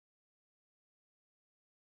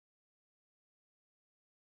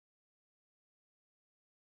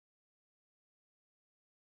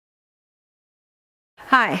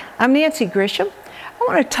Hi, I'm Nancy Grisham. I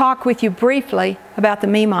want to talk with you briefly about the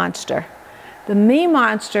me monster. The me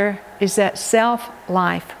monster is that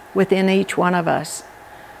self-life within each one of us.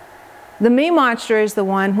 The me monster is the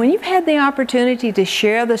one, when you've had the opportunity to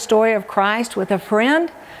share the story of Christ with a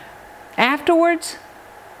friend, afterwards,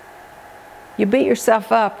 you beat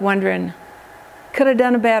yourself up wondering, could have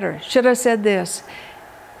done it better, should have said this.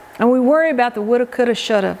 And we worry about the woulda, coulda,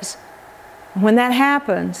 shouldas. When that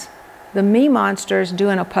happens, the me monster is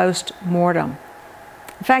doing a post-mortem.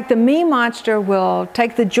 In fact, the me monster will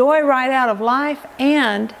take the joy right out of life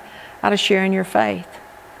and out of sharing your faith.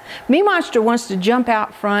 Me monster wants to jump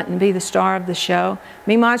out front and be the star of the show.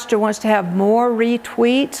 Me monster wants to have more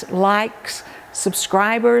retweets, likes,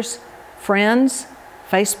 subscribers, friends,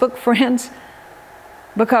 Facebook friends,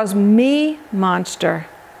 because me monster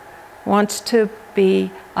wants to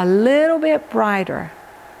be a little bit brighter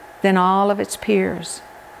than all of its peers.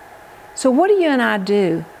 So what do you and I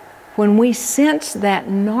do when we sense that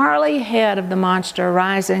gnarly head of the monster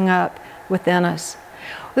rising up within us?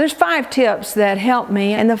 There's 5 tips that help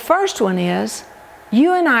me, and the first one is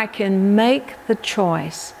you and I can make the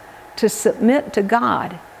choice to submit to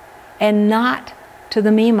God and not to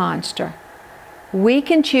the me monster. We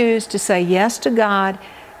can choose to say yes to God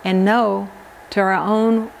and no to our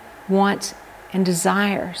own wants and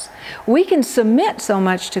desires. We can submit so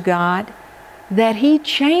much to God that He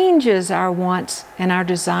changes our wants and our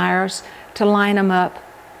desires to line them up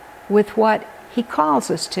with what He calls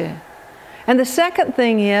us to. And the second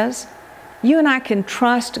thing is, you and I can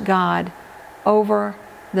trust God over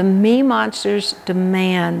the me monster's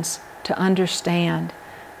demands to understand.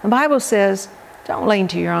 The Bible says, don't lean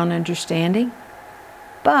to your own understanding,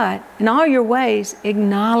 but in all your ways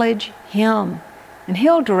acknowledge Him, and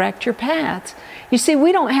He'll direct your paths. You see,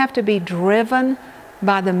 we don't have to be driven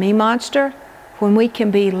by the me monster when we can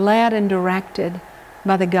be led and directed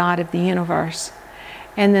by the God of the universe.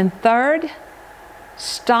 And then third,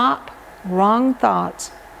 stop wrong thoughts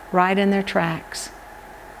right in their tracks.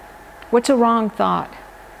 What's a wrong thought?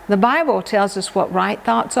 The Bible tells us what right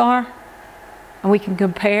thoughts are, and we can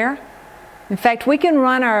compare. In fact, we can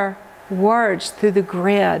run our words through the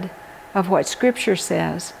grid of what Scripture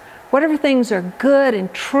says. Whatever things are good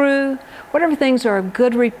and true, whatever things are of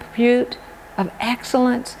good repute, of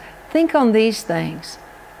excellence, think on these things.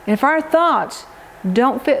 And if our thoughts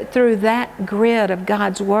don't fit through that grid of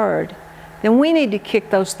God's Word, then we need to kick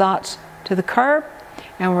those thoughts to the curb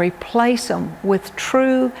and replace them with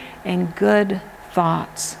true and good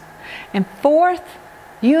thoughts. And fourth,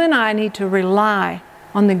 you and I need to rely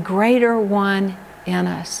on the greater one in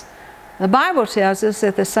us. The Bible tells us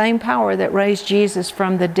that the same power that raised Jesus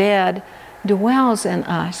from the dead dwells in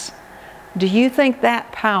us. Do you think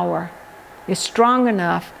that power is strong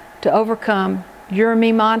enough to overcome your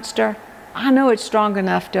me monster? I know it's strong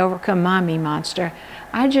enough to overcome my me monster.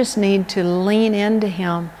 I just need to lean into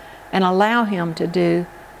Him and allow Him to do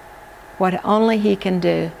what only He can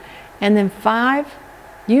do. And then 5,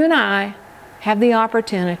 you and I have the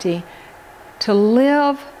opportunity to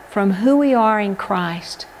live from who we are in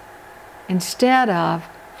Christ instead of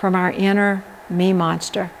from our inner me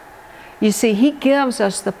monster. You see, He gives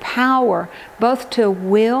us the power both to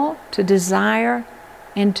will, to desire,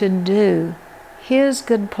 and to do His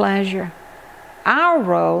good pleasure. Our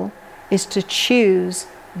role is to choose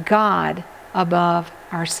God above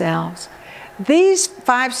ourselves. These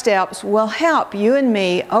 5 steps will help you and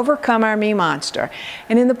me overcome our me monster.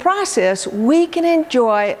 And in the process, we can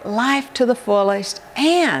enjoy life to the fullest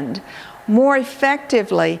and more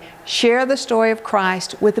effectively share the story of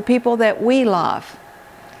Christ with the people that we love.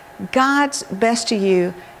 God's best to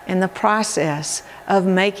you in the process of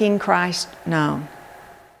making Christ known.